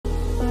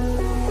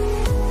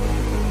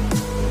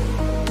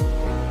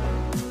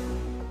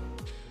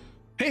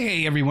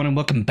Hey everyone, and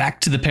welcome back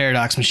to the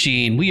Paradox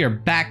Machine. We are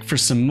back for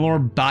some more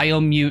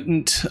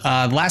Biomutant.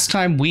 Last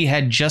time we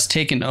had just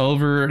taken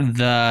over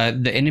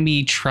the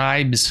enemy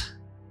tribe's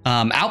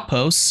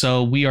outpost,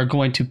 so we are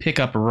going to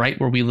pick up right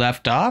where we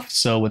left off.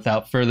 So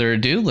without further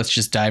ado, let's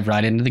just dive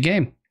right into the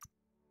game.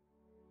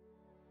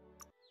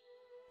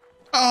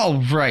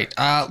 All right,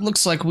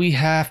 looks like we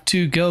have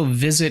to go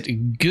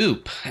visit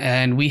Goop,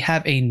 and we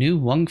have a new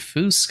Wung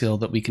Fu skill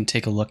that we can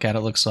take a look at, it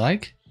looks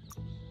like.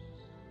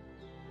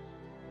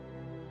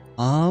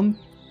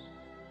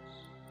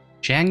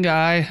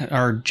 Jangai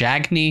or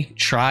Jagni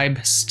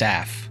tribe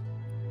staff.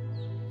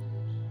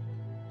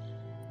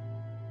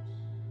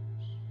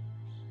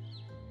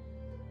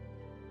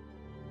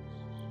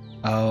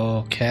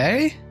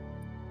 Okay.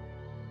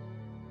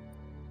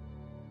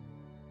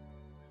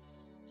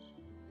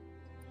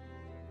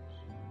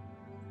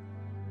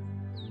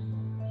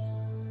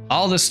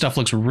 All this stuff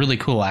looks really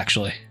cool,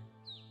 actually.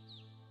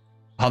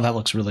 Oh, that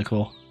looks really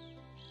cool.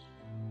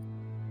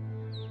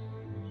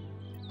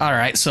 All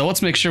right, so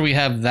let's make sure we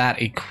have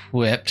that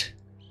equipped.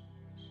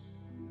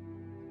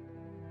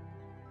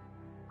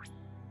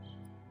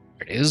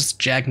 There it is,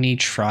 Jagni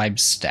Tribe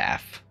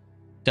Staff.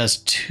 Does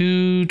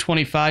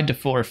 225 to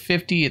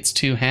 450. It's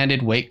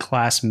two-handed, weight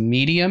class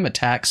medium,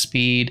 attack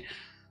speed.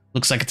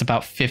 Looks like it's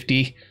about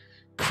 50.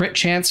 Crit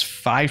chance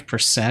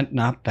 5%,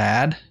 not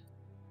bad.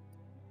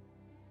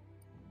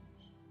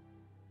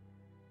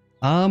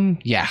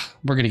 Yeah,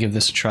 we're gonna give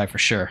this a try for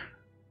sure.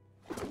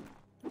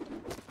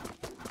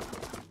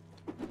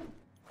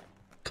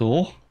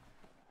 Cool.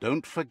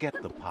 Don't forget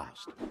the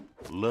past.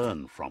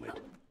 Learn from it.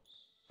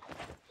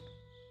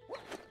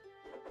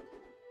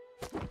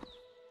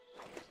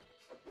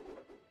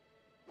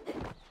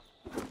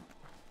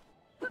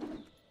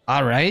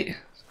 All right.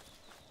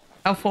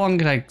 How long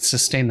could I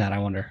sustain that, I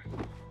wonder?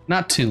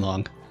 Not too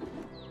long.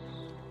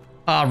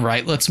 All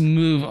right, let's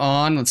move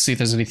on. Let's see if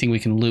there's anything we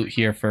can loot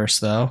here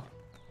first, though.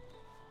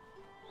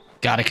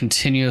 Gotta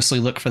continuously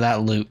look for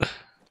that loot.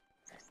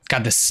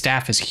 God, this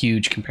staff is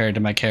huge compared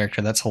to my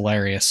character. That's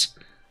hilarious.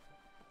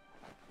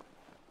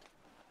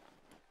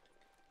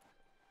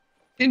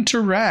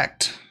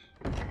 Interact.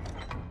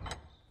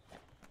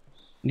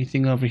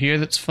 Anything over here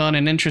that's fun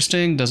and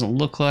interesting? Doesn't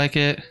look like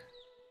it.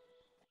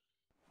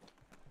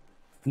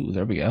 Ooh,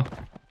 there we go. What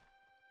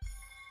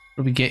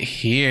do we get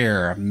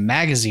here?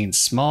 Magazine,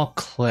 small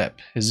clip.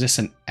 Is this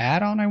an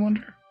add-on, I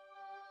wonder?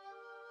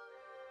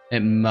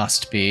 It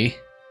must be.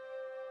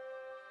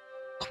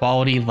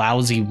 Quality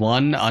lousy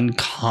 1,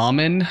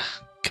 uncommon,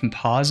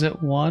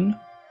 composite 1.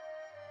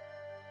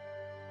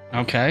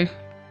 Okay.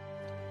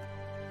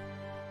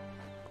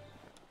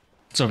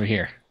 What's over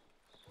here?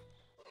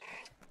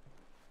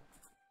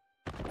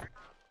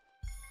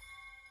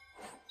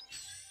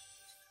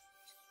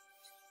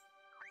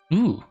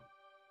 Ooh.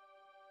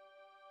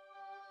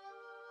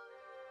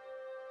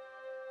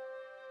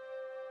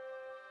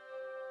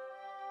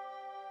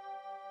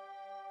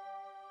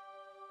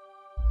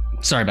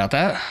 Sorry about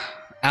that.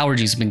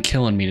 Allergies have been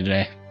killing me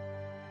today.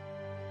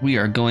 We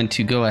are going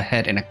to go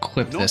ahead and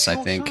equip this, I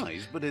think. Not your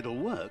size, but it'll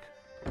work.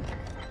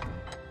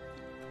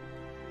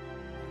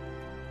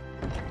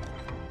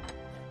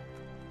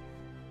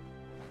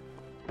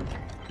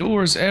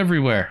 Doors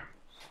everywhere.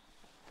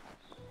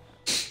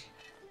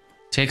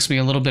 Takes me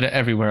a little bit of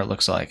everywhere, it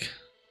looks like.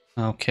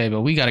 Okay,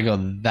 but we gotta go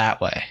that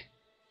way.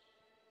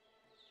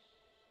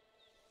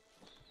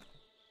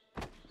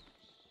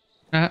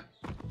 Ooh,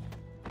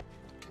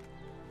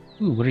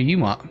 what do you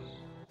want?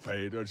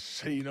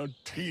 Figure's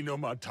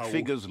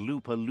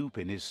Looper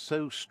Lupin is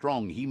so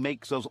strong he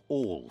makes us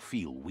all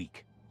feel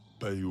weak.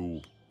 But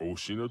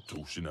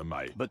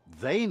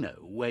they know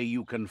where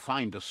you can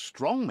find a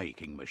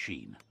strong-making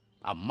machine.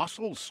 A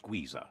muscle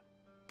squeezer.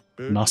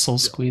 Muscle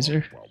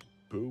squeezer?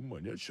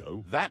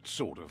 That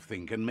sort of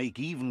thing can make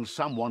even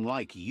someone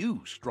like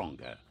you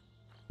stronger.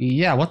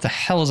 Yeah, what the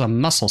hell is a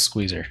muscle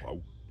squeezer?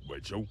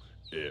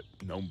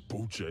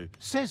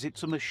 Says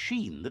it's a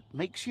machine that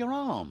makes your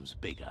arms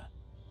bigger.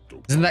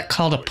 Isn't that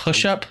called a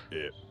push-up?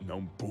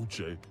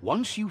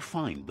 Once you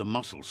find the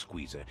muscle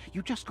squeezer,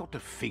 you just got to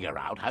figure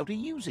out how to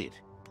use it.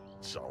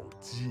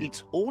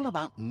 It's all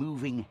about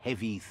moving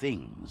heavy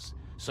things,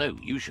 so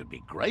you should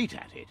be great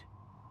at it.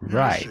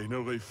 Right.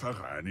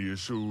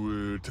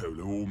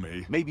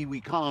 Maybe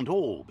we can't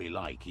all be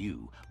like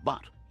you,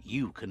 but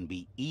you can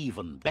be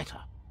even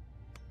better.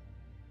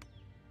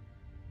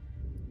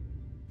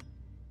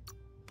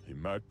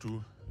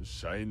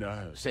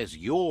 Says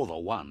you're the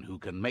one who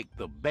can make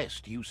the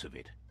best use of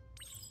it.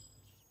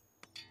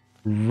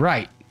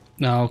 Right.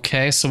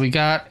 Okay, so we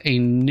got a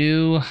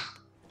new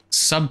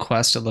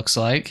subquest, it looks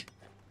like.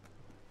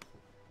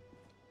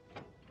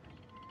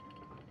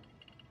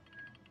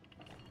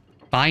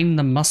 Find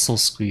the muscle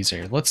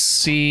squeezer. Let's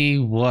see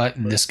what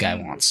this guy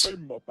wants.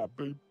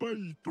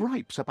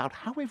 Gripes about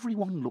how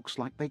everyone looks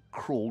like they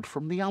crawled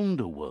from the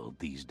underworld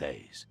these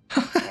days.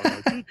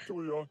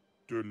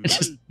 It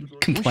just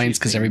complains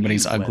because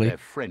everybody's ugly. Their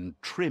friend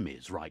Trim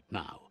is right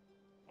now.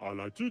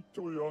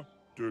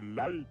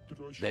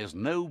 There's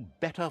no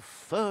better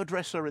fur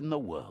dresser in the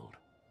world.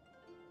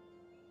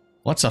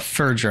 What's a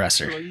fur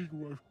dresser?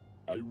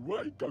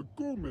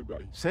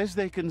 Says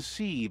they can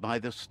see by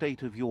the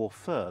state of your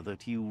fur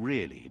that you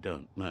really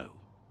don't know.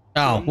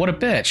 Oh, what a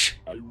bitch.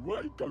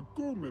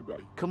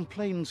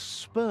 Complains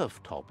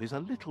Spurf Top is a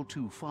little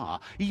too far,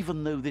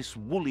 even though this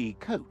woolly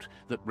coat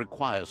that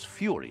requires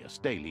furious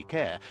daily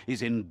care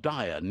is in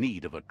dire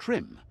need of a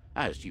trim,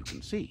 as you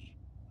can see.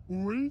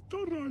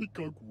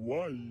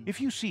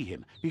 If you see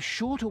him, be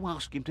sure to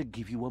ask him to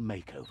give you a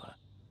makeover.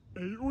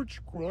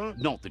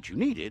 Not that you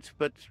need it,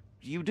 but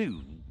you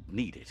do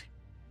need it.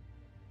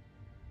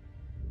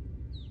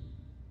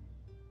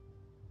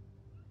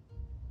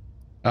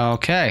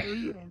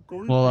 Okay.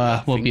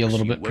 We'll be a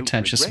little bit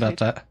pretentious about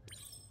that.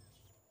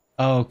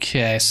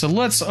 Okay, so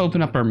let's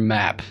open up our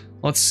map.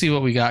 Let's see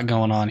what we got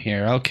going on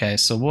here. Okay,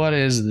 so what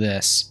is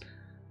this?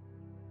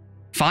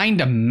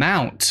 Find a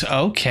mount.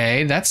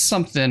 Okay, that's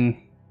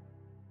something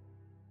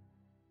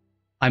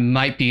I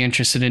might be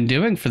interested in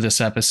doing for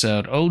this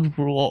episode. Old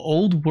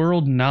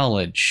world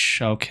knowledge.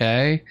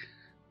 Okay.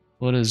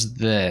 What is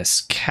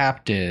this?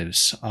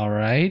 Captives. All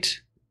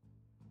right.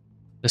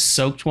 The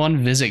soaked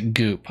one. Visit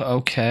Goop.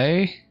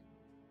 Okay.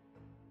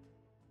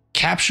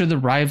 Capture the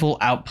rival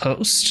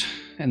outpost.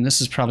 And this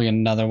is probably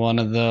another one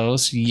of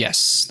those.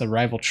 Yes, the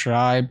rival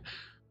tribe.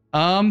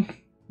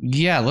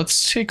 Yeah,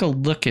 let's take a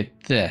look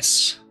at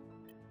this.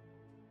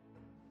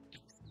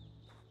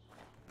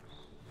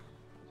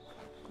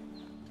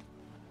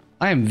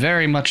 I am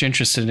very much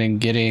interested in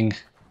getting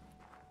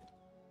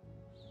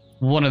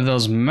one of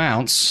those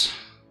mounts.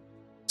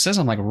 It says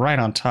I'm like right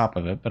on top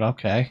of it, but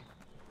okay.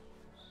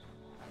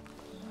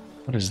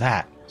 What is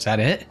that? Is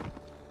that it?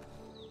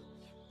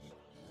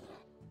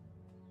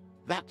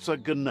 That's a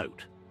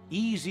ganote.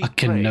 Easy A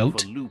prey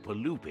ganote? for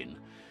Loopa-loopin.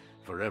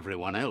 For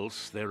everyone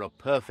else, they're a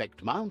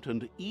perfect mount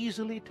and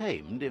easily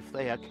tamed if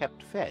they are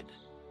kept fed.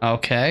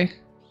 Okay.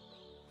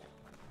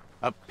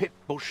 A pip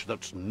bush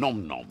that's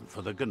nom-nom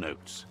for the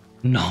ganotes.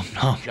 Nom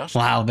nom. Just-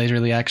 Wow, they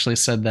really actually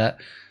said that.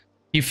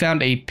 You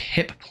found a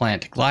pip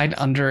plant. Glide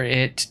under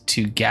it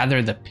to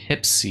gather the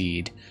pip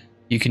seed.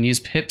 You can use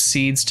pip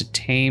seeds to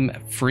tame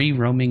free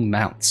roaming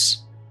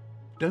mounts.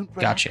 Don't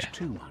relax Gotcha.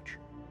 too much.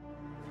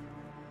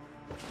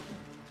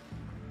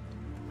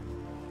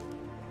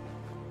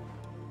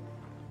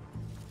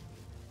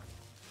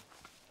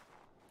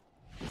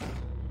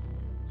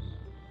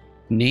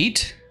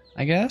 Neat,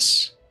 I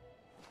guess.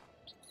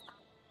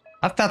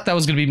 I thought that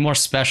was going to be more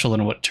special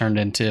than what it turned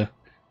into.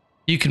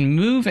 You can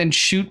move and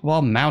shoot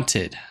while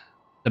mounted.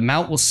 The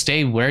mount will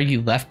stay where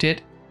you left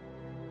it,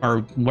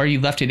 or where you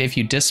left it if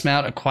you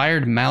dismount.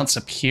 Acquired mounts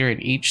appear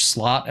in each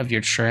slot of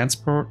your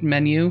transport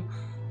menu,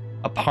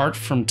 apart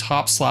from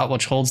top slot,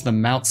 which holds the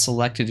mount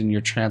selected in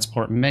your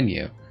transport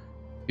menu.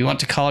 If you want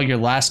to call your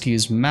last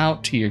used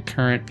mount to your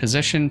current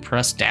position,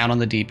 press down on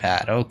the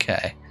D-pad.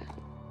 Okay.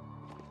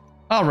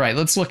 Alright,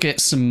 let's look at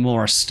some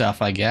more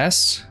stuff, I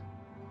guess.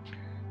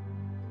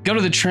 Go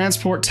to the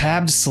transport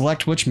tab to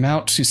select which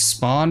mount to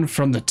spawn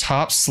from the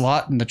top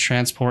slot in the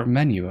transport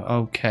menu.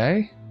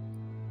 Okay.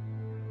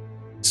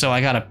 So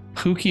I got a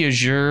Pookie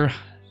Azure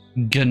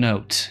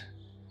Ganote.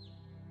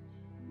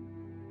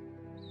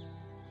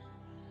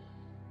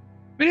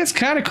 I mean, it's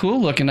kind of cool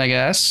looking, I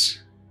guess.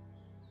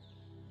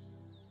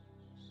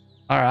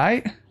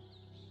 Alright.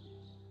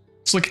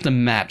 Let's look at the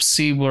map,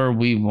 see where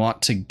we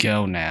want to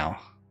go now.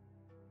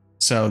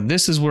 So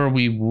this is where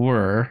we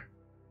were.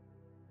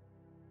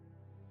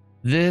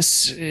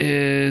 This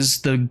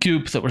is the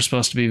Goop that we're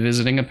supposed to be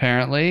visiting,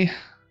 apparently.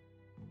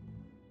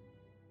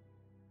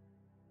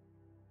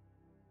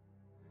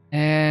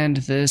 And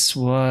this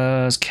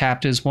was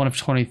Captives, 1 of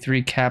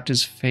 23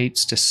 Captives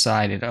fates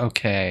decided.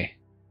 Okay.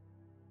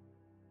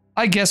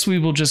 I guess we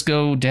will just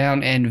go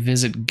down and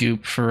visit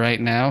Goop for right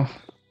now.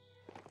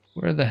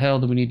 Where the hell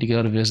do we need to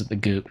go to visit the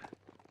Goop?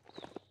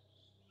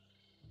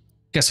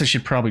 Guess I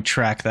should probably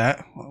track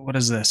that. What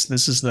is this?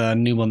 This is the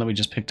new one that we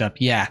just picked up.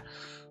 Yeah.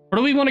 Where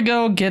do we want to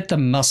go get the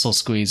muscle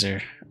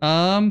squeezer?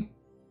 That's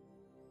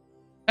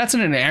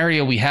in an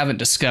area we haven't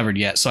discovered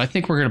yet, so I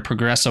think we're going to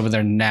progress over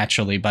there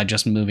naturally by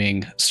just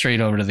moving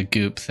straight over to the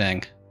Goop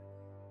thing.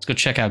 Let's go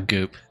check out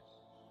Goop.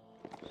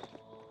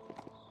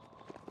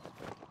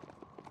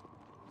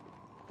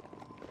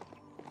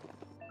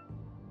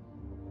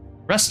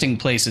 Resting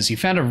places. You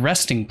found a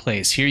resting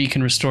place. Here you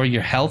can restore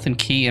your health and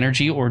key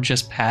energy or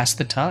just pass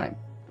the time.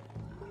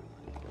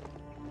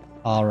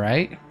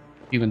 Alright.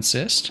 You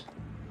insist.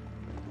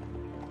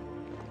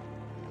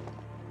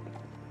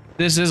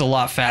 This is a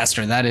lot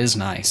faster. That is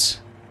nice.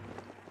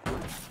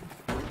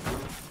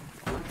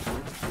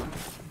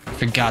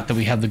 Forgot that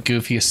we have the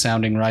goofiest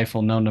sounding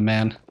rifle known to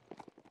man.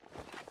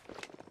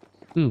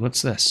 Ooh,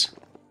 what's this?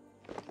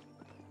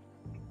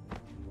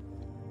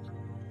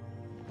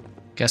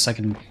 Guess I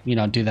can,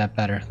 do that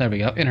better. There we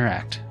go.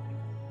 Interact.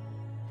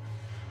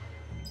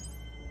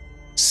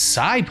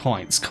 Psi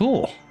points.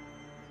 Cool.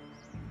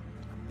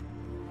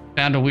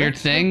 Found a weird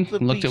thing.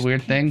 Looked at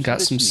weird thing.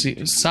 Got some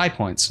psi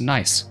points.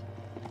 Nice.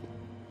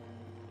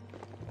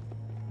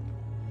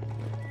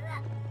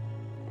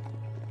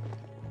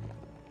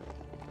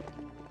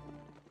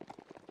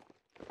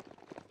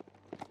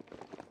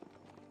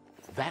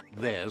 That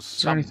there's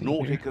Is there anything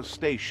here? Subnautica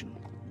Station.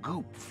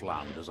 Goop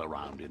flounders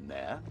around in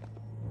there.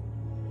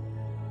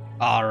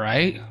 All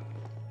right.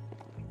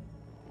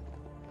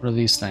 What are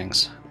these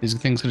things? These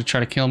things gonna try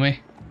to kill me?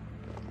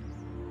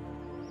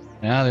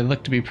 Yeah, they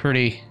look to be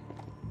pretty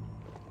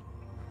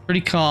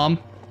calm.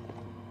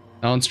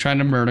 No one's trying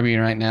to murder me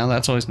right now.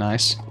 That's always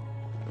nice.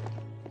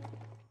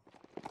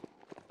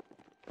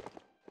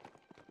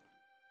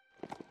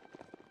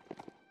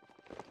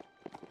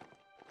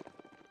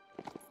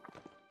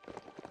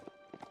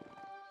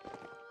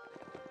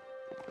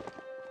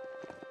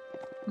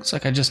 Looks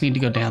like I just need to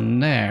go down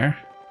there.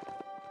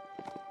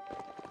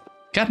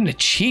 Got an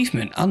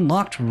achievement.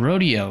 Unlocked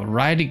rodeo.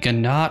 Ride a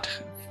ganot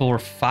for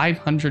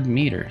 500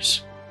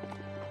 meters.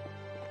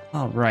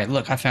 Alright,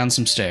 look, I found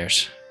some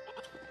stairs.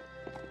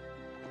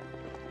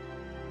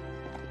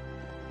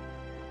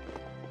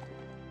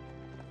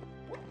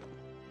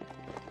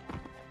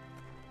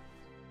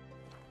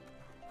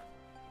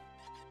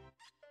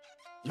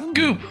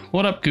 Goop!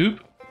 What up,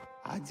 Goop?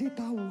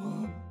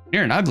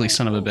 You're an ugly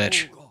son of a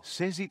bitch.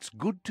 Says it's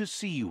good to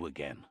see you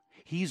again.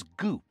 He's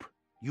Goop.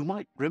 You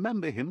might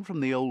remember him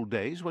from the old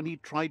days when he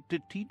tried to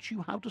teach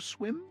you how to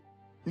swim.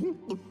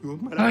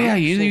 Oh yeah,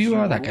 you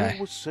are that guy.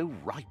 He was so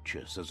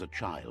righteous as a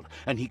child,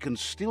 and he can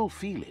still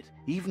feel it,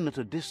 even at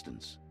a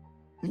distance.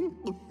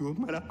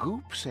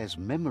 Goop says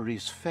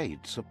memories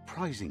fade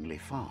surprisingly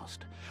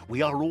fast.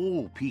 We are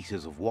all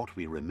pieces of what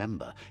we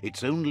remember.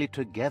 It's only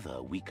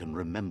together we can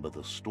remember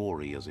the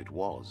story as it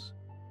was.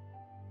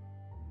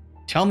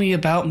 Tell me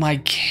about my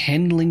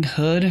kindling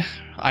hood.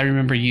 I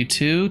remember you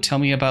too. Tell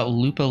me about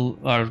Lupa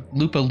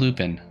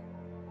Lupin.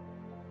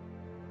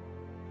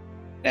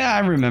 Yeah, I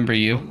remember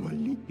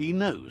you. He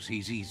knows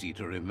he's easy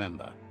to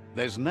remember.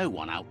 There's no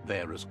one out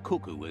there as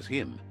cuckoo as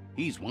him.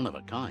 He's one of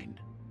a kind.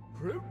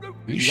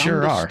 You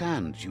sure are. He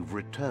understands you've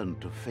returned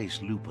to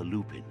face Lupa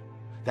Lupin.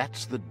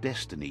 That's the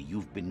destiny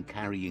you've been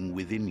carrying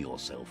within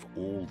yourself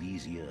all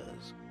these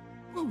years.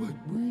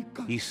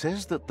 He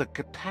says that the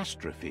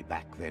catastrophe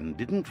back then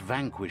didn't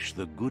vanquish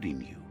the good in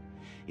you.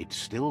 It's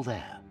still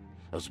there,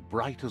 as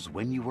bright as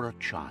when you were a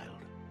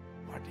child.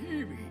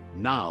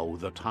 Now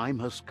the time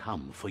has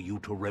come for you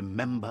to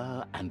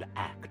remember and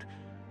act.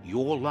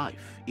 Your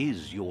life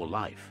is your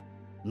life,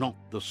 not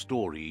the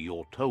story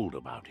you're told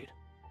about it.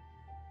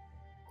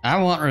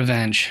 I want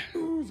revenge.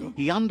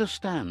 He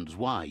understands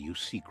why you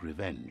seek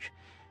revenge,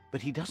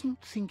 but he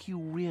doesn't think you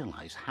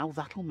realize how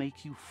that'll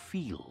make you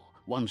feel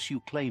once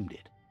you claimed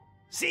it.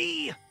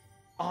 See?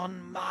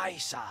 On my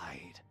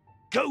side.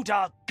 Go,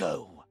 dark,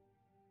 go.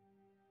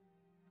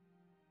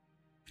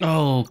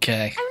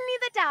 Okay. Only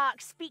the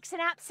dark speaks in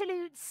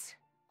absolutes.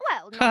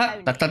 Well, not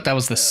only. I thought that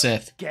was the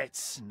Sith. Get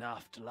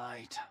snuffed,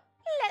 light.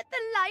 Let the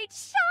light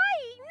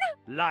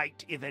shine.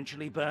 Light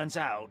eventually burns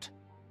out.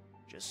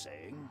 Just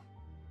saying.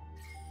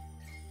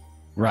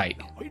 Right.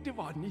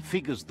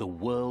 Figures the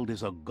world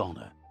is a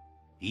goner.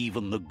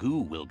 Even the goo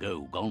will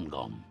go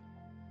gone.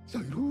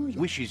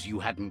 Wishes you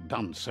hadn't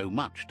done so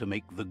much to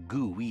make the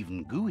goo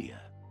even gooier.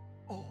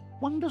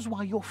 Wonders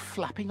why you're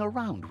flapping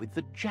around with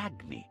the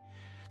Jagni.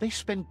 They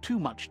spend too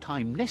much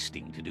time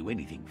nesting to do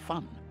anything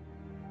fun.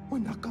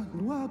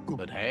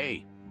 But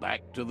hey,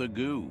 back to the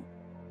goo.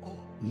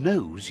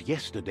 Knows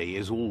yesterday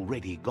is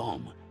already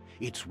gone.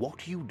 It's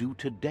what you do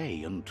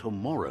today and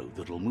tomorrow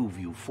that'll move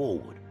you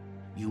forward.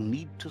 You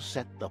need to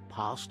set the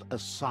past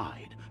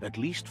aside, at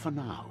least for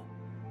now.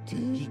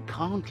 He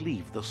can't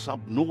leave the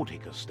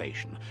Subnautica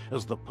Station,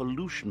 as the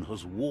pollution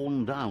has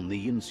worn down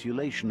the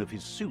insulation of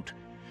his suit,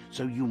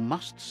 so you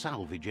must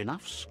salvage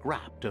enough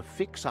scrap to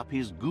fix up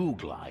his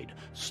Googlide,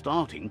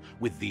 starting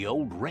with the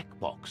old wreck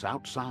box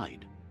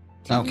outside.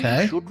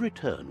 Okay. You should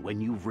return when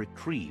you've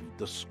retrieved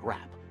the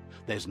scrap.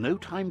 There's no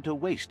time to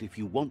waste if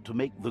you want to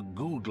make the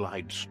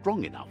Googlide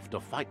strong enough to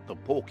fight the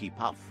Porky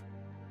Puff.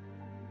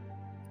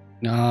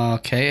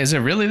 Okay, is it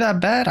really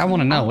that bad? I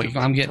want to know what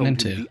I'm getting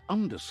into. The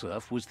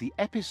undersurf was the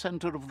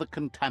epicenter of the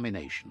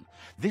contamination.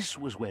 This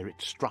was where it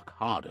struck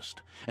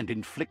hardest and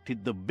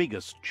inflicted the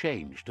biggest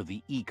change to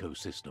the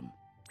ecosystem.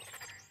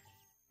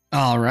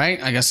 All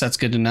right, I guess that's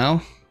good to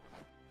know.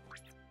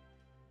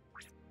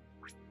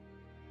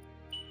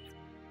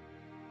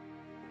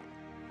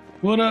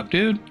 What up,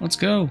 dude? Let's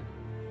go.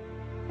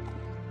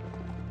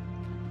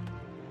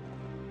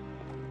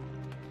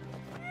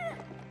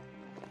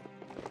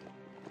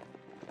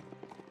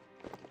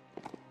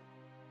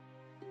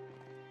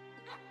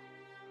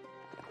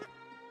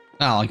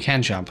 Oh, I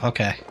can jump.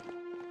 Okay.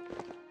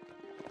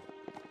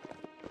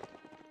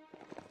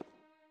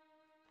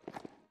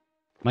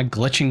 Am I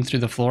glitching through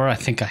the floor? I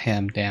think I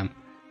am. Damn.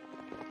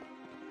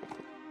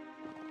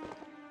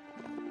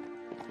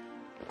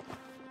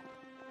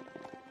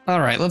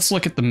 Alright, let's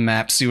look at the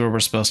map, see where we're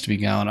supposed to be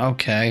going.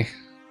 Okay.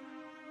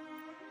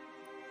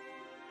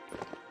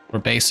 We're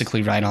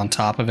basically right on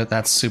top of it.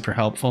 That's super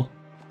helpful.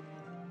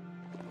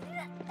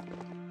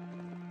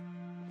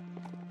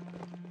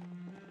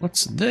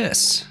 What's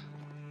this?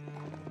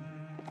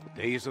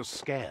 Days are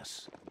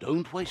scarce.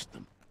 Don't waste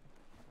them.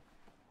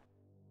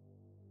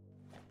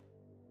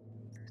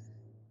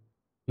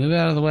 Move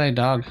out of the way,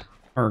 dog.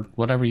 Or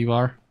whatever you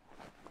are.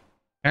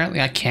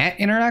 Apparently I can't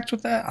interact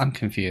with that? I'm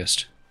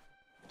confused.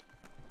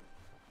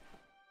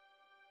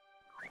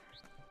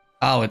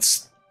 Oh,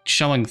 it's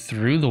showing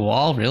through the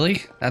wall?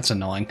 Really? That's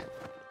annoying.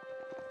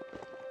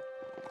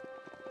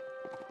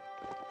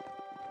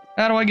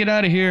 How do I get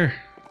out of here?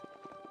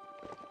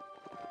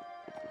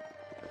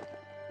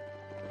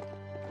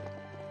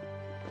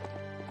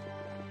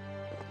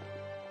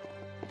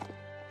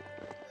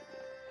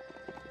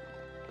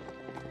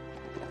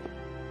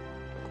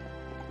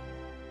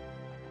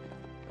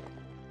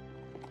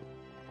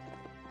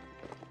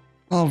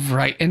 All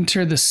right,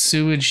 enter the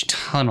sewage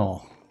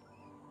tunnel.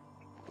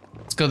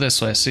 Let's go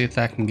this way, see if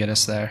that can get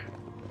us there.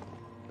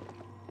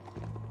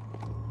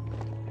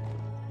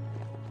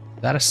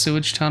 Is that a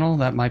sewage tunnel?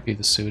 That might be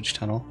the sewage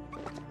tunnel.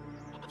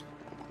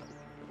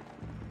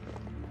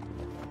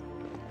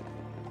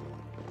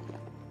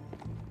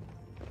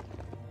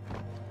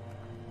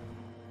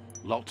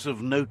 Lots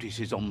of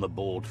notices on the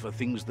board for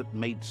things that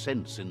made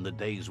sense in the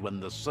days when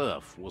the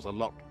surf was a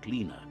lot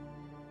cleaner.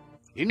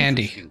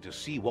 Interesting to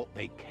see what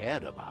they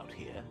cared about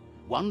here.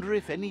 Wonder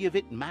if any of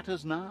it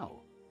matters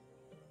now.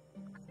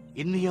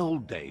 In the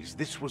old days,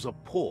 this was a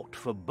port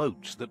for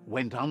boats that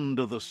went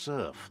under the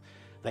surf.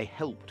 They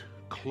helped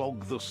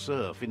clog the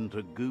surf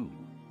into goo.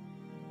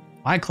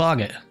 Why clog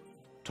it?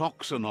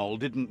 Toxanol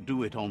didn't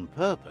do it on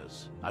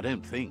purpose, I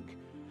don't think.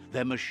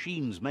 Their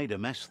machines made a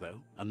mess,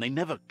 though, and they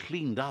never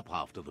cleaned up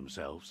after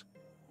themselves.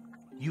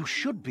 You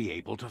should be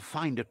able to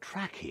find a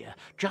track here.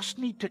 Just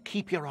need to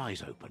keep your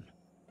eyes open.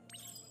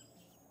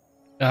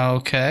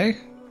 Okay.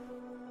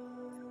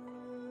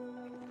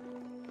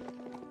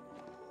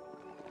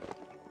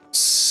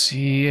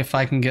 See if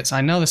I can get... I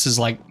know this is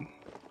like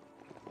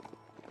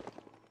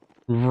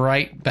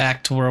right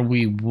back to where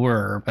we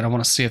were, but I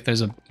want to see if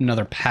there's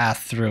another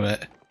path through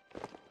it.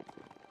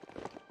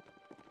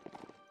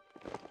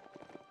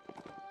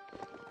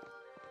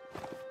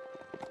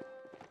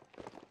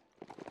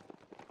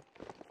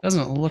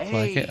 Doesn't look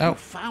like it. Oh, You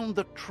found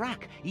the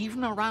track,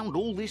 even around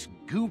all this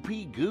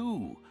goopy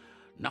goo.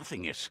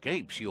 Nothing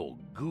escapes your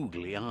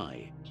googly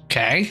eye.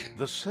 okay.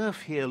 The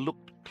surf here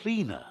looked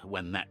cleaner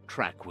when that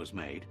track was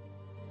made.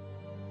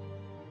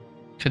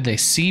 Could they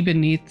see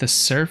beneath the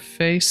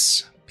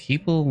surface?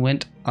 People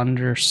went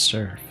under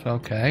surf.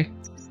 Okay.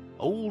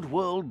 Old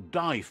world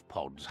dive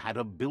pods had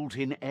a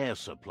built-in air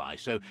supply,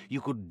 so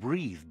you could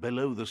breathe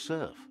below the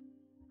surf.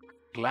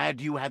 Glad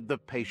you had the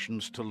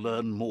patience to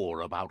learn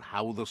more about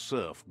how the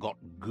surf got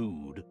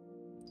gooed.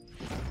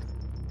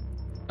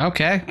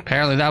 Okay.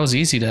 Apparently that was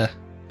easy to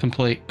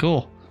complete.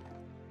 Cool.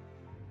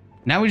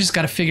 Now we just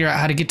got to figure out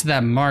how to get to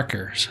that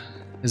marker.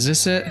 Is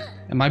this it?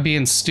 Am I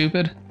being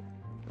stupid?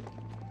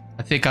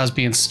 I think I was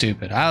being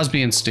stupid. I was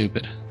being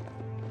stupid.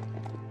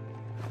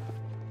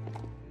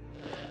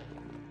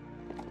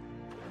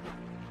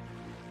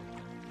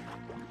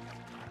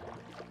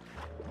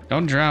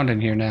 Don't drown in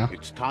here now.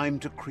 It's time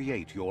to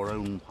create your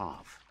own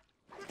path.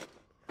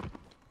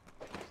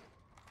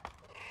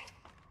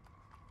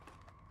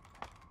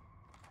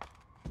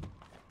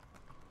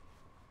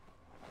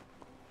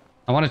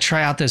 I want to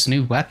try out this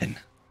new weapon.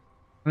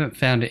 I haven't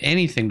found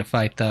anything to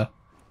fight though.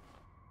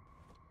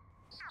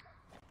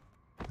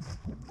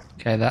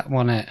 Okay, that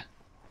one it.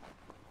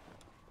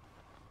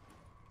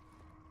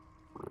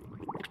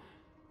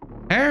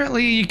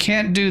 Apparently you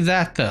can't do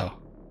that though.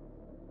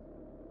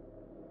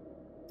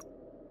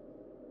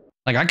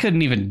 Like I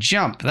couldn't even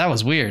jump. That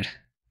was weird.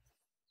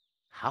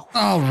 How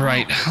All far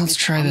right, does let's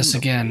try this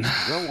again.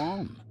 underpace Go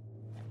on.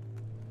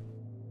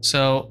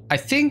 So I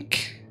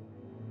think...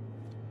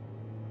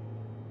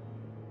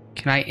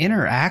 Can I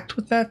interact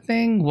with that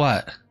thing?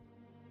 What?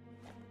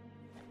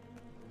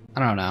 I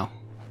don't know.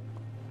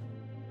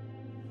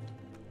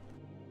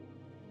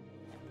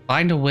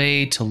 Find a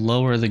way to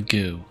lower the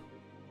goo.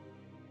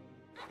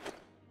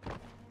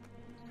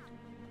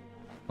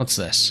 What's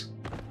this?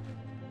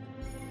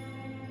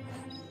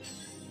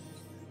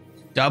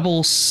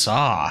 Double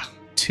saw.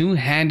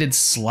 Two-handed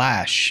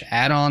slash.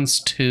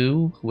 Add-ons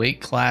 2.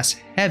 Weight class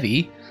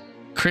heavy.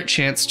 Crit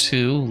chance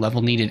 2.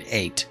 Level needed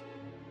 8.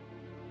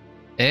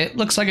 It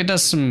looks like it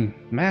does some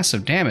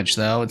massive damage,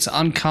 though. It's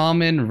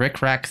uncommon,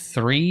 Rickrack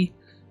 3,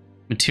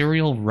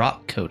 material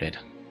rock coated.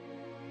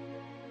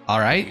 You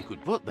Alright.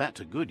 could put that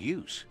to good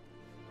use.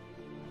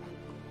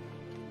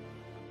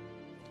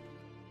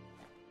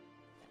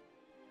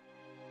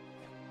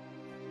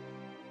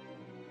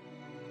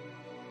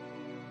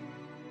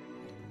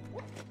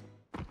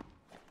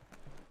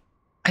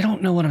 I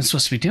don't know what I'm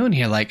supposed to be doing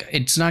here. Like,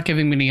 it's not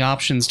giving me any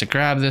options to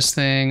grab this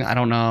thing. I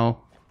don't know.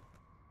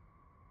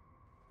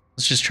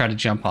 Let's just try to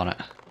jump on it.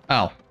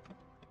 Oh.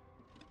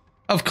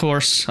 Of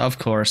course, of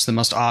course. The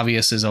most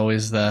obvious is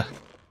always the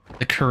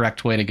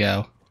correct way to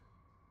go.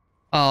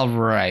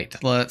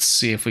 Alright, let's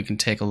see if we can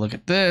take a look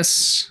at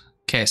this.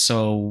 Okay,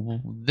 so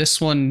this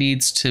one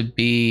needs to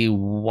be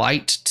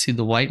white to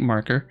the white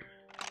marker.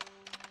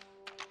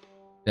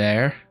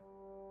 There.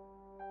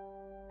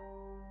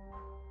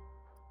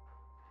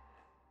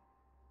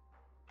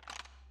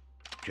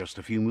 Just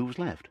a few moves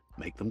left.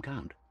 Make them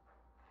count.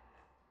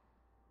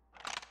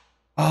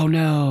 Oh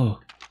no.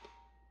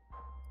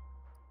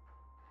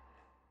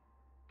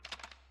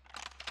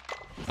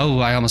 Oh,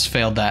 I almost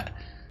failed that.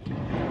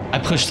 I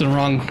pushed the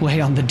wrong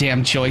way on the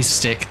damn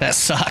joystick. That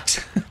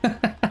sucked.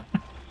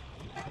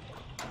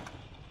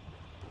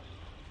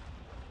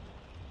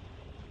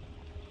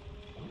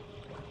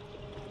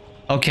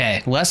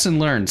 Okay, lesson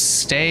learned.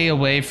 Stay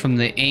away from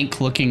the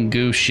ink-looking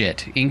goo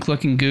shit.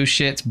 Ink-looking goo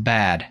shit's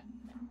bad.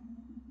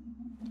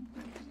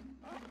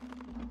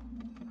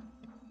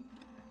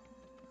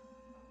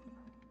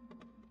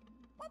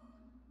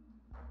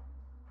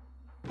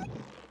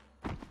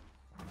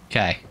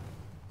 Okay.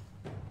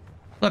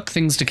 Look,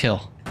 things to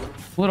kill.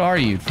 What are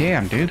you?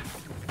 Damn, dude.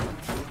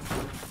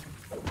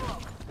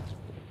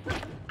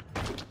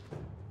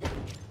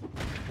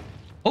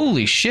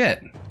 Holy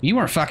shit. You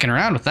weren't fucking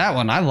around with that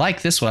one. I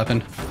like this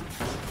weapon.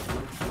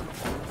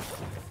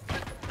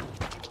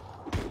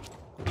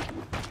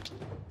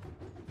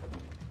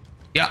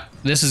 Yeah,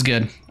 this is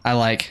good. I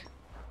like.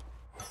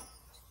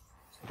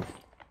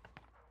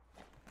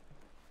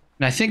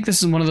 And I think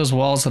this is one of those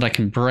walls that I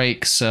can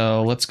break,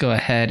 so let's go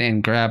ahead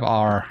and grab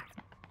our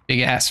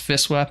big-ass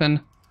fist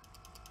weapon.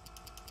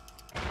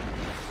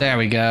 There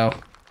we go.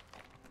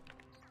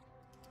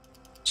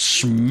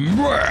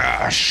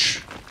 Smash!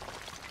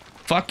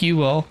 Fuck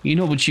you all. You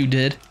know what you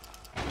did.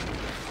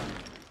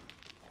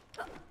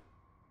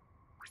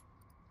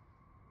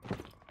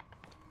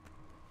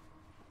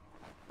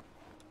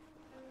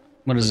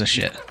 What is this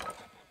shit?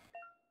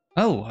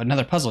 Oh,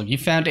 another puzzle. You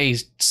found a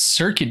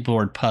circuit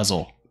board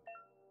puzzle.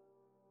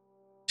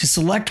 To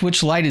select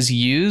which light is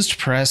used,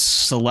 press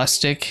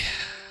Celestic.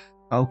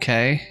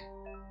 Okay.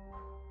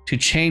 To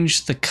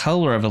change the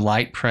color of a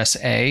light, press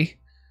A.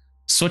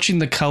 Switching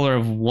the color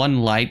of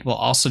one light will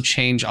also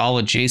change all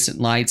adjacent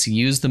lights.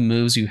 Use the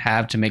moves you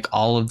have to make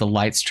all of the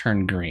lights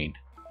turn green.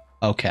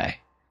 Okay.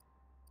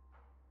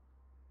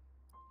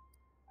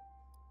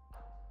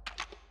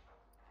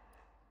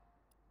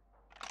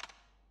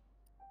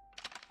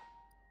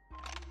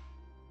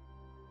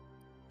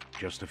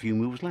 Just a few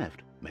moves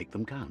left. Make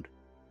them count.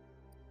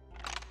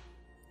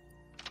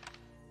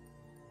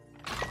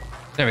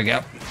 There we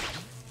go.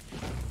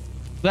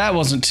 That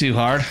wasn't too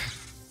hard.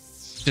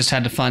 Just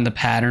had to find the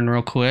pattern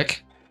real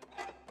quick.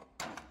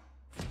 I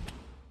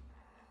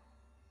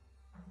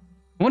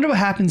wonder what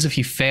happens if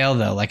you fail,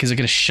 though. Like, is it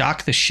going to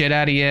shock the shit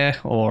out of you?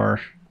 Or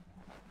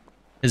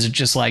is it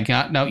just like,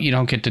 no, you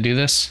don't get to do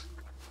this?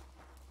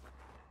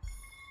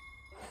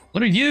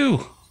 What are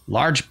you?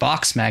 Large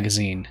box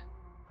magazine.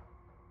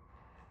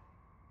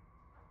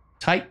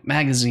 Type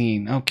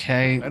magazine.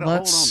 Okay,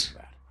 let's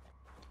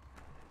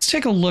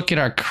take a look at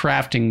our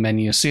crafting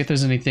menu. See if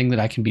there's anything that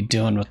I can be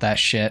doing with that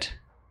shit.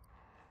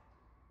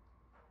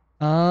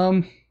 How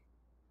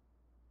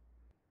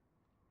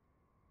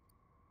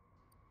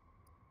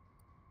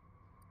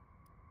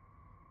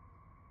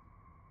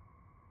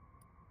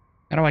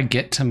do I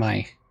get to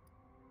my...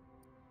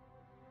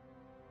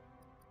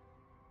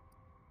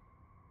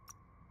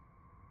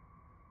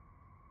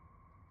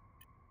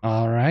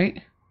 All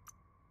right.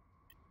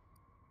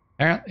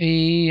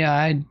 Apparently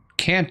I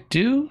can't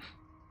do...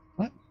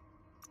 What?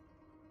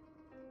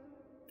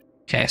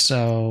 Okay,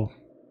 so...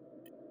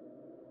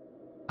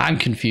 I'm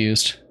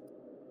confused.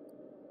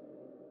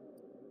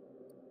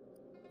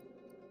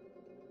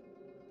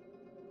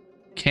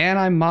 Can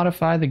I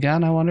modify the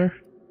gun, I wonder?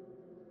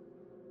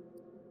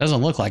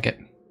 Doesn't look like it.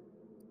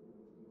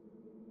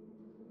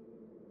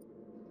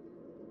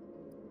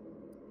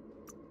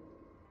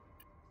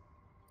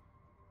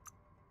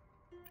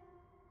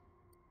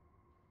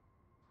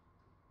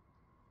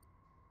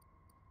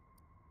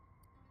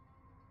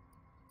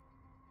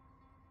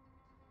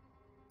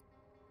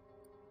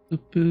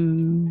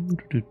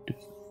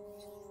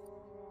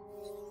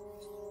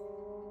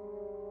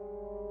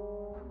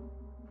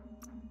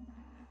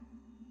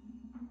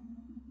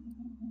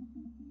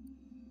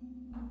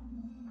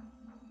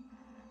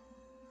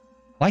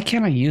 Why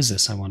can't I use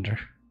this, I wonder?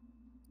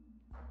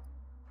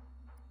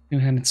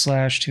 Two-handed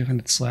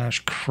slash,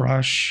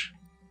 crush.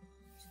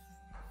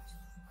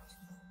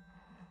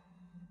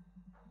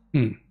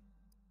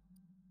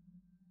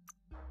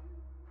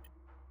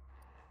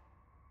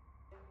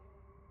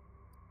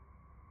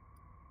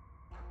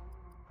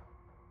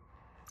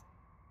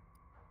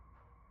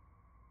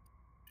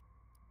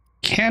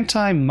 Can't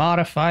I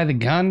modify the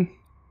gun?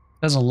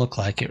 Doesn't look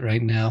like it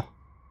right now.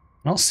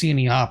 I don't see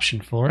any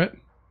option for it.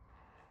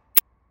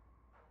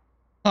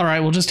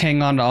 Alright, we'll just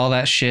hang on to all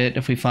that shit.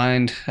 If we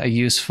find a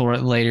use for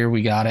it later,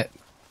 we got it.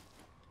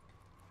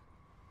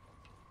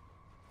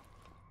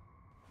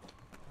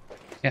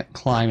 Can't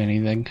climb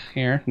anything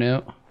here,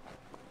 no.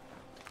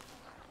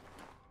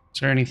 Is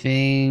there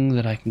anything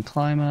that I can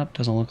climb up?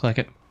 Doesn't look like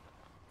it.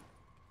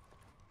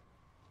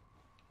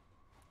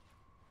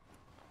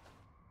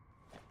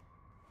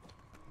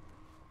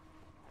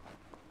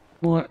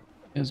 What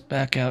is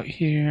back out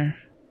here?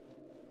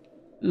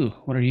 Ooh,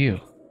 what are you?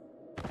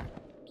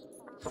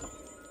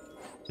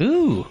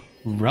 Ooh,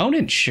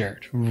 Ronin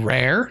shirt.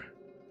 Rare.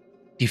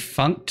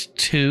 Defunct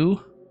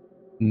 2.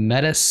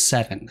 Meta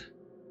 7.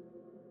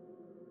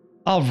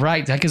 All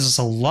right, that gives us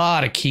a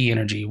lot of key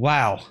energy.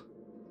 Wow.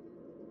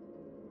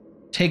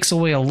 Takes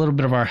away a little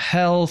bit of our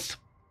health,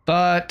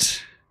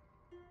 but...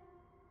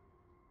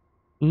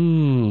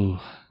 Ooh.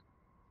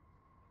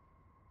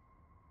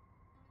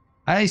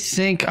 I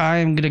think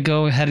I'm going to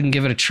go ahead and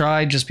give it a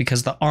try just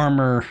because the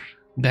armor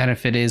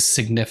benefit is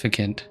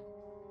significant.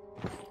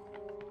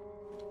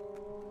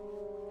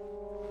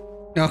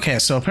 Okay,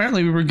 so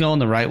apparently we were going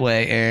the right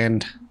way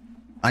and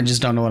I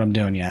just don't know what I'm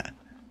doing yet.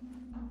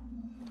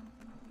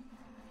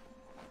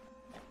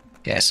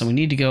 Okay, so we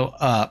need to go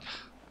up.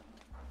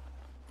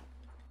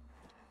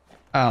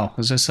 Oh,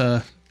 is this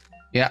a...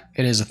 Yeah,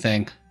 it is a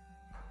thing.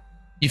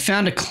 You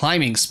found a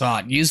climbing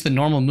spot. Use the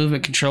normal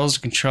movement controls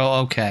to control...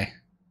 Okay.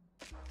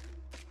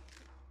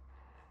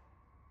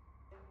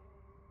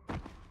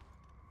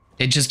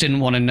 It just didn't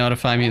want to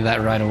notify me of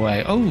that right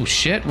away. Oh,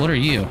 shit, what are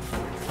you?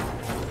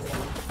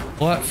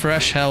 What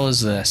fresh hell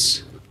is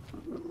this?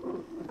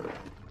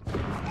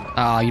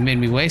 Ah, you made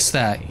me waste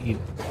that, you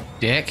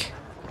dick.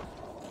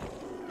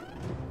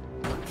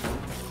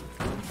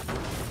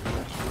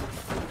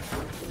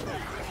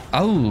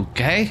 Oh,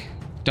 okay.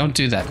 Don't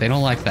do that. They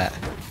don't like that.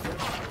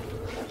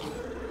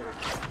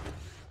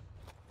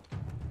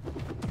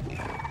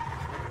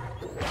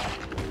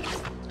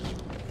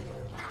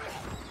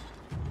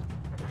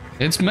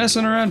 It's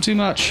messing around too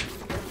much.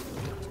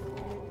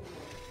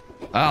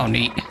 Oh,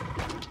 neat.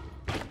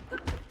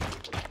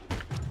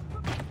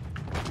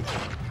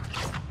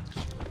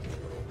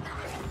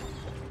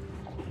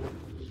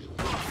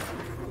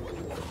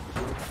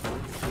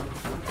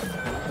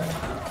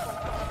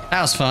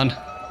 That was fun.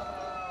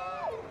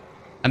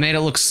 I made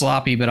it look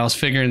sloppy, but I was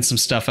figuring some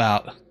stuff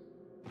out.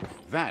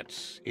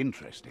 That's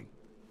interesting.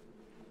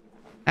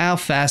 How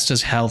fast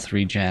does health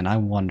regen? I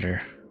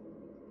wonder.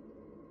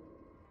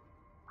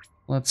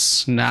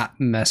 Let's not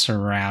mess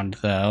around,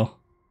 though.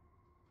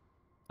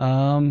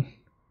 Health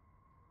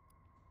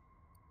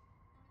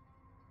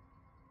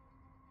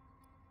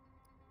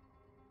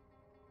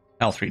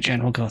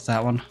regen, we'll go with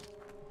that one.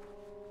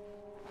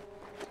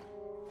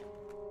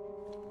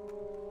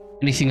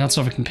 Anything else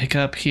I can pick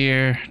up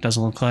here?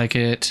 Doesn't look like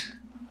it.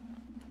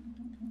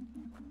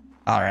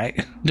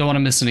 Alright, don't want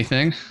to miss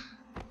anything.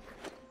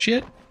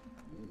 Shit.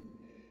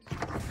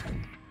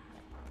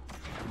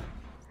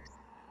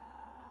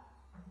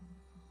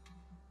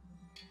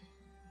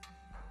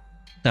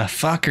 The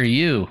fuck are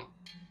you?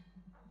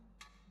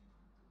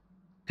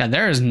 God,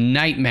 there is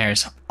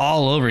nightmares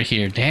all over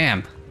here,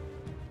 damn.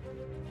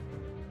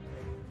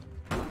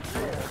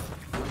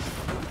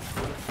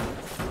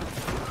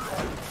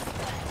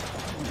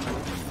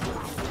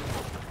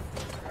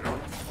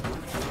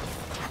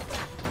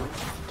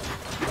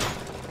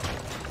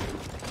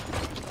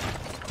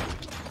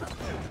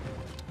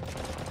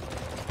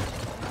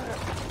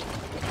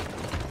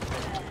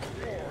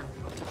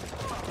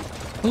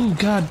 Oh,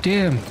 god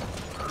damn.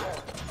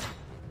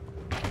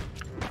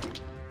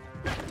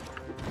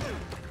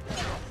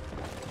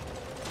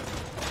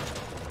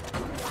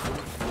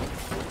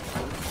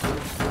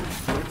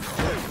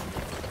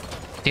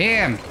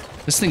 Damn,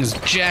 this thing's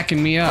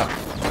jacking me up.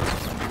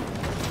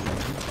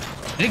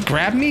 Did it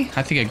grab me?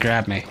 I think it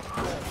grabbed me.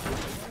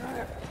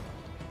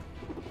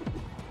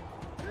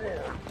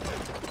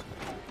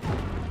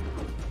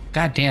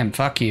 God damn,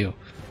 fuck you.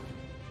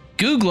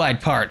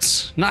 Googlide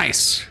parts,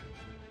 nice.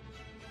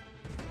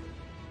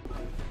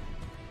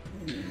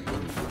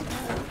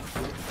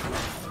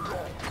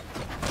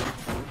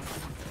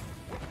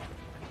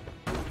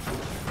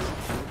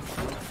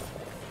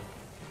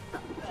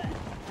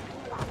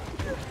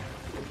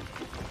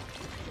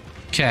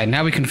 Okay,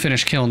 now we can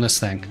finish killing this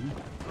thing.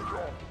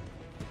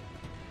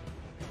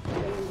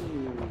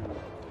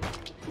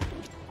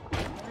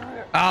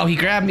 Oh, he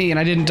grabbed me and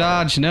I didn't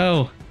dodge,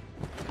 no.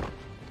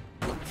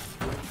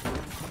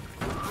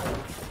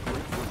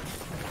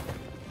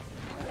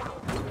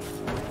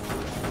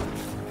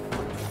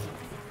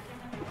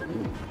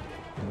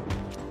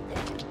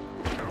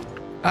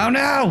 Oh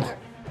no!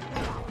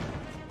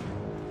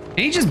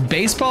 Did he just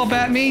baseball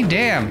bat me?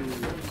 Damn.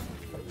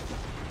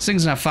 This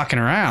thing's not fucking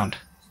around.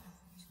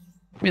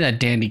 Give me that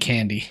dandy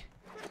candy.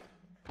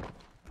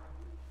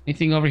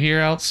 Anything over here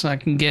else I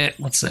can get?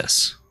 What's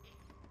this?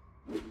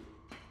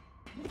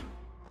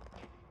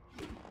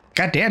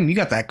 God damn, you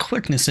got that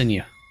quickness in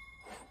you.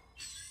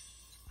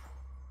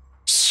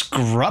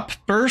 Scrup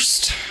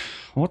burst?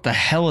 What the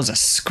hell is a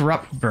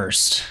scrup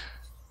burst?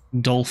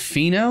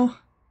 Dolfino?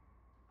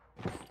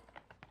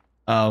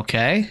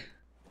 Okay.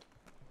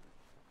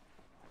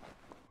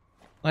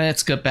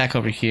 Let's get back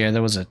over here.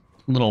 There was a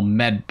little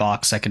med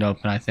box I could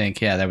open, I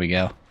think. Yeah, there we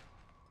go.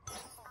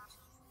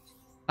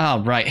 Oh,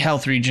 right,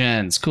 health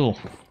regens, cool.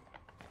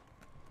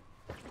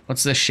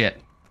 What's this shit?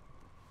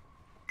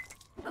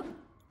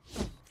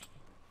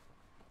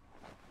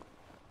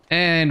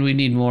 And we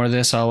need more of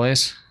this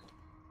always.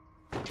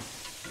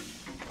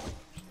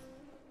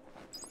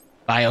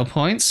 Bio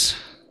points.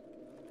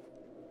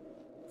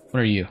 What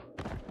are you?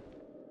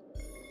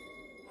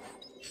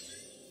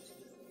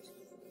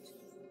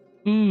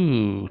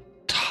 Ooh,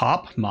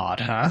 top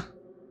mod, huh?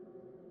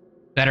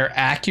 Better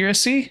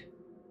accuracy?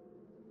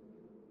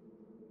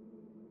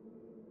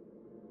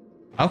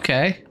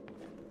 Okay.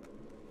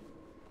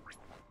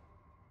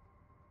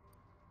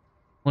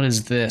 What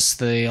is this?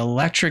 The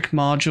electric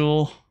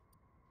module.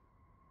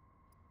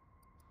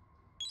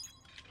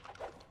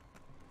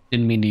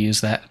 Didn't mean to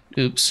use that.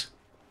 Oops.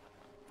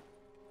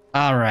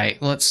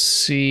 Alright, let's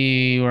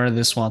see where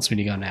this wants me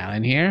to go now.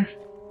 In here?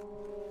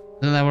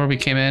 Isn't that where we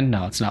came in?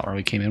 No, it's not where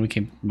we came in. We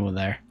came from over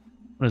there.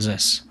 What is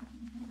this?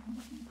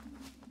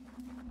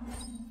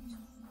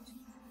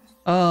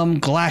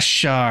 Glass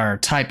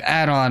shard. Type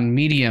add-on,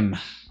 medium.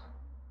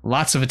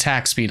 Lots of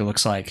attack speed, it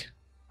looks like.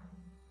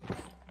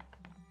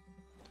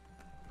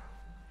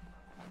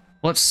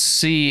 Let's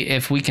see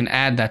if we can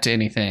add that to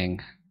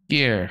anything.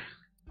 Gear.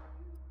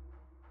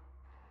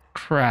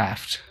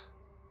 Craft.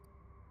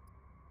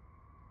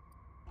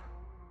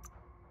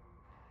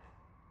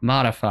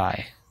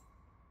 Modify.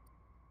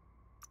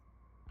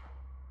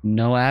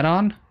 No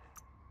add-on?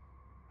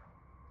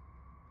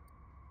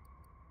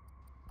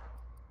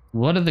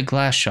 What do the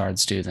glass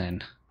shards do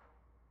then?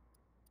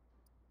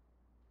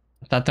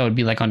 I thought that would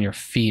be like on your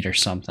feet or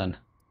something.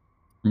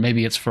 Or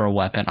maybe it's for a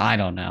weapon. I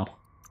don't know.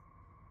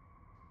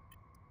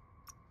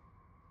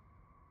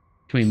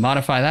 Can we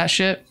modify that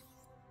shit?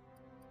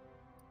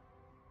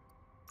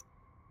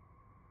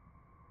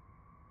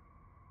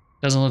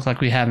 Doesn't look like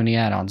we have any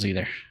add-ons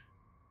either.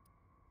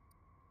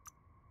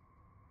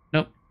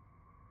 Nope.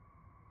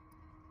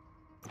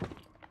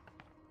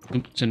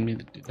 Oops, didn't mean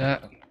to do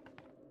that.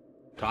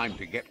 Time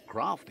to get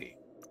crafty.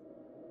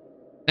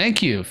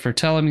 Thank you for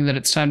telling me that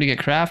it's time to get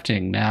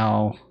crafting.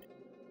 Now...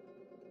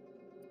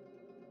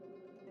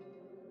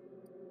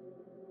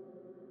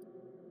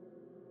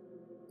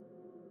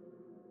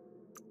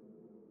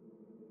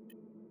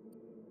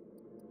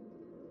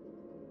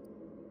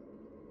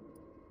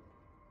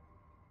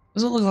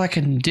 doesn't look like I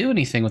can do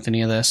anything with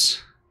any of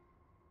this.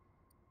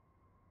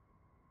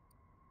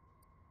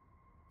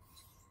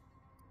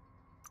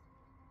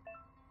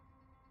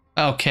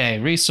 Okay,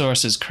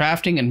 resources.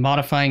 Crafting and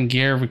modifying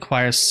gear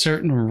requires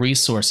certain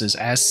resources,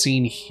 as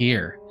seen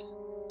here.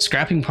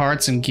 Scrapping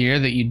parts and gear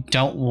that you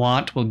don't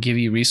want will give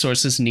you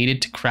resources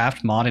needed to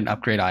craft, mod, and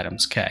upgrade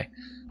items. Okay.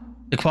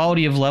 The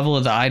quality of level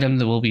of the item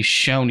that will be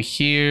shown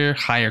here.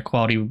 Higher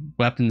quality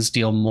weapons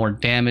deal more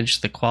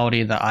damage. The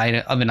quality of the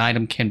item of an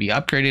item can be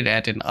upgraded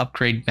at an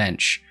upgrade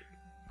bench.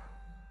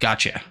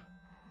 Gotcha.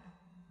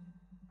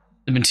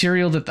 The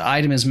material that the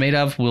item is made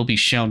of will be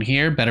shown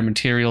here. Better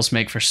materials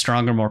make for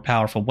stronger, more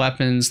powerful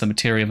weapons. The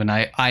material of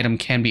an item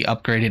can be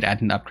upgraded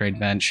at an upgrade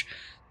bench.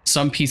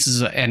 Some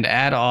pieces and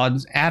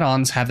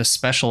add-ons have a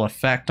special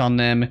effect on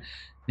them.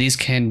 These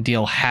can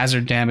deal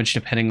hazard damage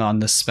depending on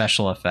the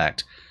special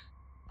effect.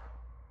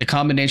 The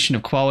combination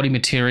of quality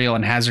material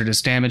and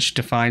hazardous damage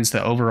defines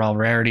the overall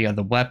rarity of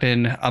the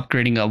weapon.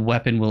 Upgrading a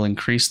weapon will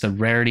increase the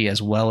rarity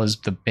as well as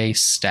the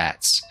base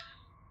stats.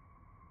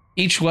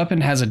 Each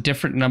weapon has a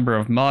different number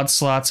of mod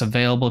slots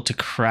available to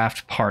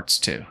craft parts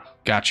to.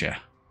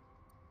 Gotcha.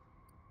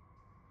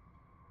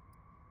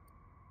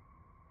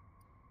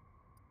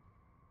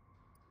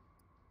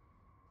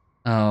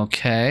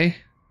 Okay.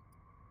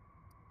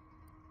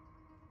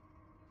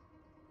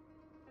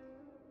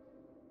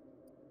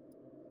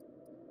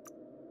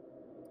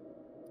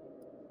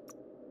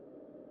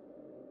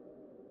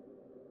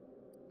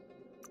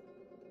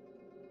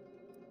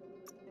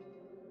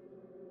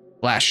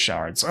 Glass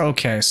shards.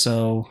 Okay,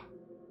 so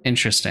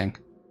interesting.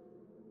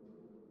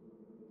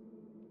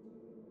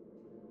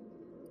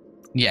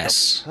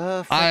 Yes,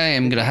 I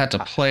am gonna have to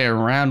play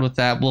around with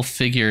that. We'll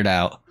figure it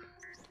out.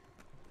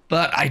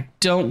 But I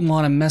don't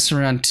want to mess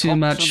around too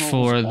much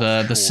for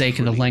the sake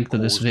of the length of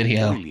this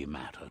video. Oily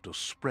matter to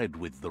spread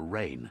with the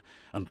rain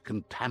and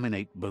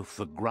contaminate both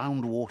the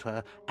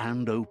groundwater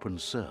and open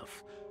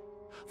surf.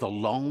 The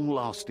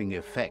long-lasting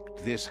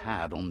effect this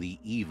had on the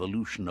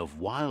evolution of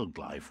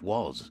wildlife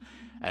was,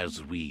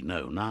 as we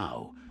know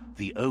now,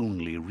 the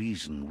only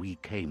reason we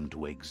came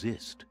to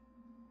exist.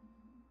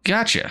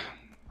 Gotcha.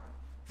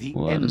 The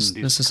What end is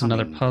this? Is coming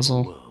another to the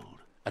puzzle? world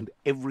and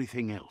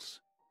everything else.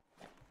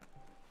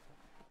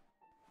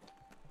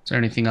 Is there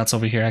anything else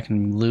over here I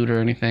can loot or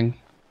anything?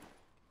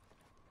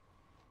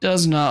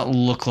 Does not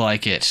look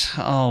like it.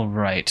 All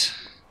right.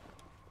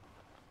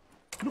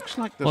 Looks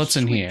like the What's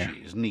in here?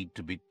 switches need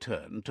to be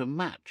turned to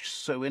match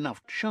so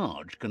enough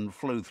charge can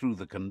flow through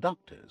the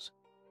conductors.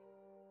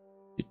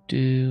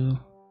 Do.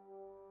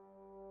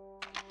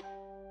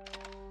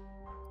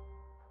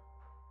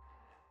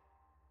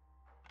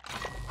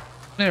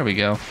 There we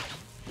go.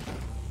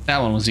 That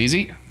one was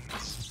easy.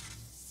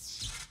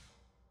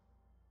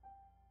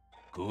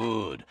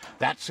 Good.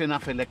 That's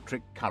enough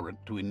electric current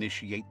to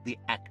initiate the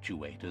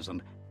actuators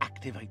and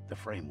activate the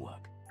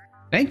framework.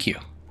 Thank you.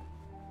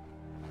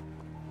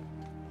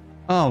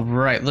 All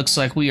right, looks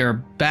like we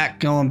are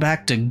going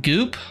back to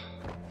Goop.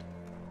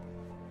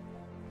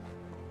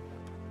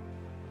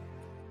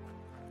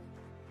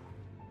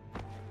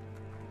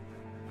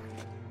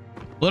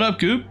 What up,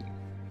 Goop?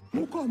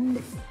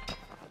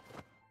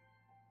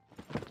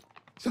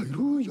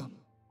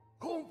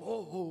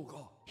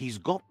 He's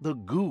got the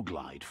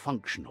Googlide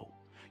functional.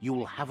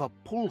 you'll have a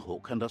pull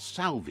hook and a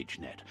salvage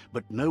net,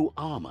 but no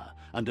armor,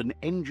 and an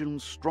engine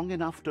strong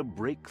enough to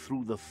break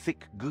through the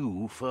thick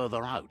goo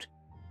further out.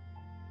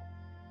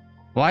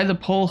 Why the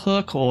pull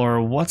hook,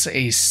 or what's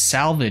a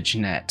salvage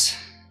net?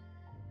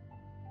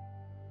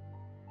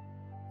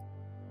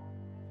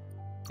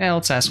 Yeah,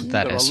 let's ask what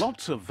that is. There are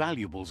lots of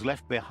valuables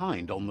left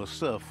behind on the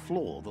surf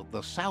floor that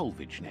the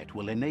salvage net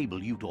will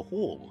enable you to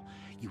haul.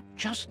 You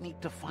just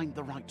need to find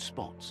the right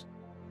spots.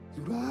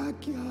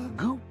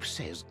 Goop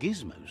says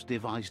Gizmo's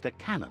devised a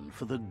cannon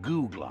for the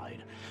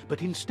Googlide,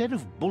 but instead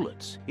of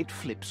bullets, it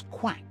flips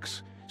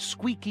quacks,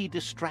 squeaky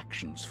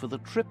distractions for the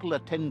triple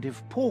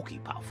attentive Porky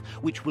Puff,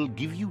 which will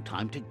give you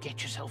time to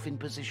get yourself in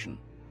position.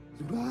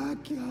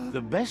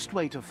 The best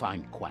way to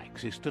find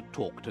quacks is to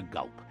talk to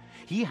Gulp.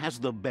 He has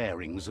the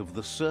bearings of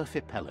the surf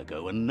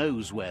archipelago and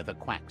knows where the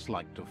quacks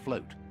like to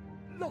float.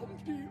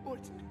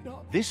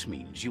 This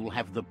means you'll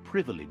have the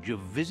privilege of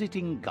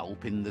visiting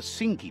Gulp in the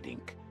Sinky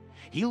Dink.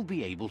 He'll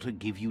be able to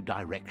give you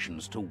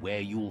directions to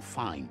where you'll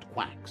find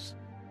quacks.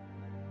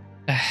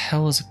 The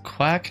hell is a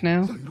quack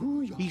now?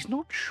 He's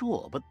not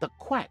sure, but the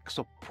quacks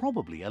are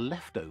probably a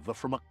leftover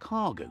from a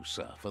cargo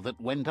surfer that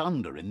went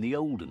under in the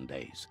olden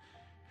days.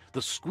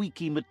 The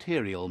squeaky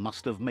material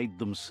must have made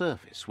them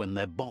surface when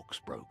their box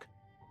broke.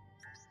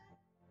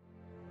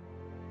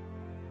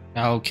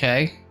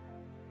 Okay.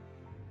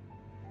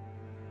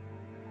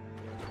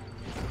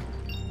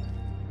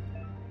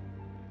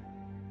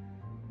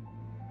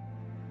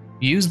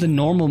 Use the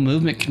normal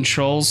movement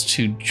controls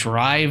to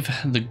drive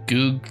the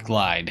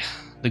Googlide.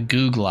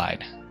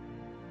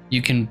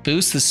 You can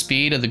boost the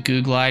speed of the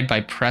Googlide by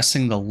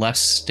pressing the left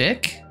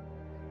stick.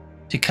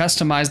 To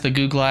customize the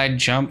Googlide,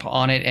 jump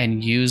on it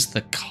and use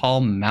the Call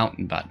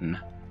Mountain button.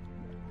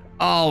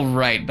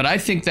 Alright, but I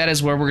think that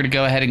is where we're going to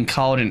go ahead and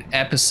call it an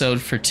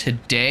episode for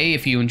today.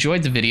 If you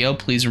enjoyed the video,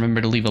 please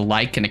remember to leave a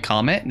like and a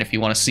comment. And if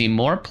you want to see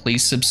more,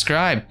 please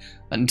subscribe.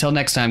 But until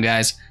next time,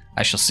 guys,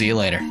 I shall see you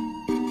later.